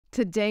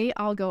Today,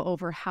 I'll go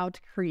over how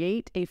to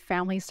create a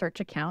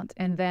Familysearch account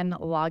and then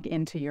log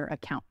into your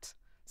account.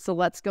 So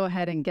let's go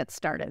ahead and get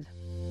started.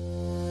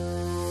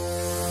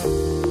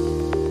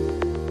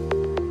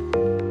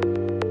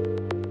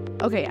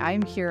 Okay,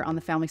 I'm here on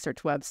the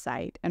Familysearch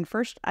website, and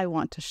first I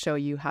want to show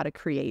you how to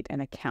create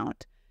an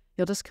account.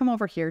 You'll just come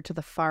over here to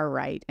the far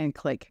right and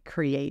click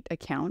Create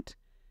Account.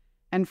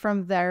 And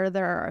from there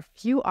are a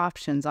few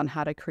options on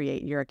how to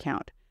create your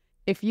account.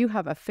 If you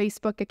have a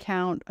Facebook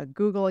account, a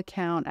Google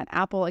account, an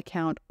Apple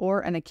account,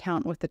 or an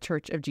account with the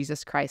Church of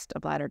Jesus Christ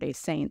of Latter-day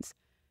Saints,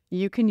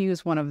 you can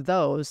use one of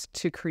those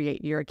to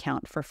create your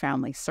account for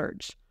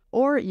Familysearch.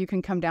 Or you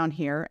can come down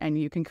here and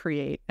you can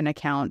create an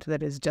account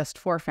that is just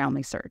for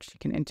Familysearch. You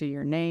can enter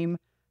your name,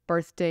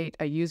 birth date,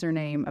 a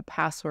username, a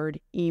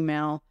password,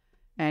 email,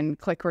 and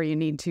click where you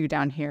need to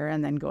down here,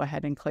 and then go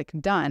ahead and click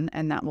Done,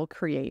 and that will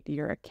create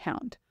your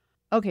account.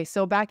 Okay,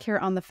 so back here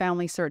on the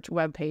Familysearch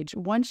webpage,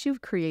 once you've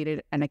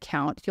created an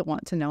account, you'll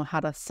want to know how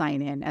to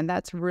sign in, and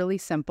that's really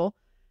simple.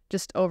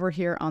 Just over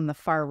here on the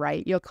far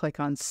right, you'll click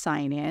on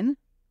Sign In,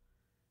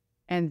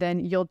 and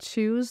then you'll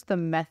choose the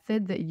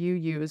method that you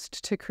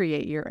used to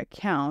create your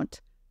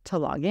account to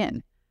log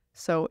in.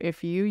 So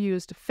if you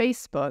used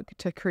Facebook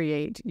to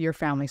create your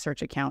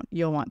Familysearch account,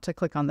 you'll want to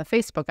click on the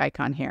Facebook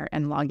icon here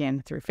and log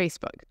in through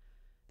Facebook.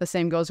 The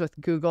same goes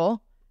with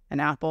Google and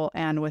Apple,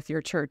 and with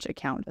your church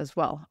account as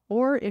well.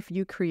 Or if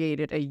you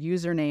created a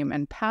username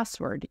and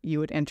password, you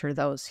would enter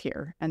those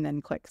here and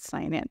then click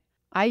Sign In.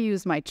 I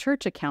use my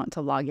church account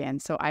to log in,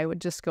 so I would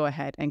just go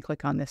ahead and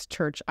click on this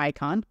church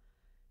icon,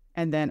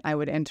 and then I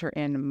would enter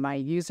in my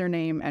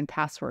username and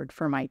password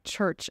for my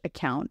church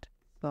account.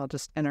 So I'll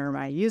just enter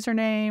my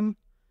username,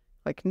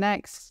 click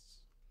Next,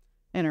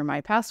 enter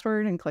my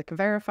password, and click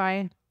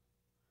Verify.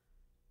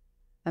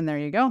 And there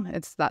you go.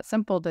 It's that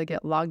simple to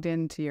get logged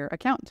into your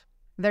account.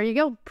 There you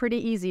go. Pretty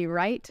easy,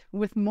 right?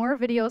 With more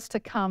videos to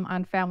come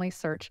on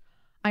Familysearch,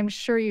 I'm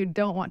sure you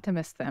don't want to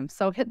miss them,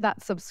 so hit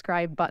that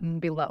subscribe button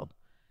below.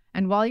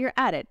 And while you're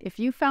at it, if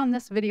you found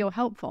this video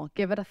helpful,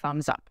 give it a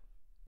thumbs up.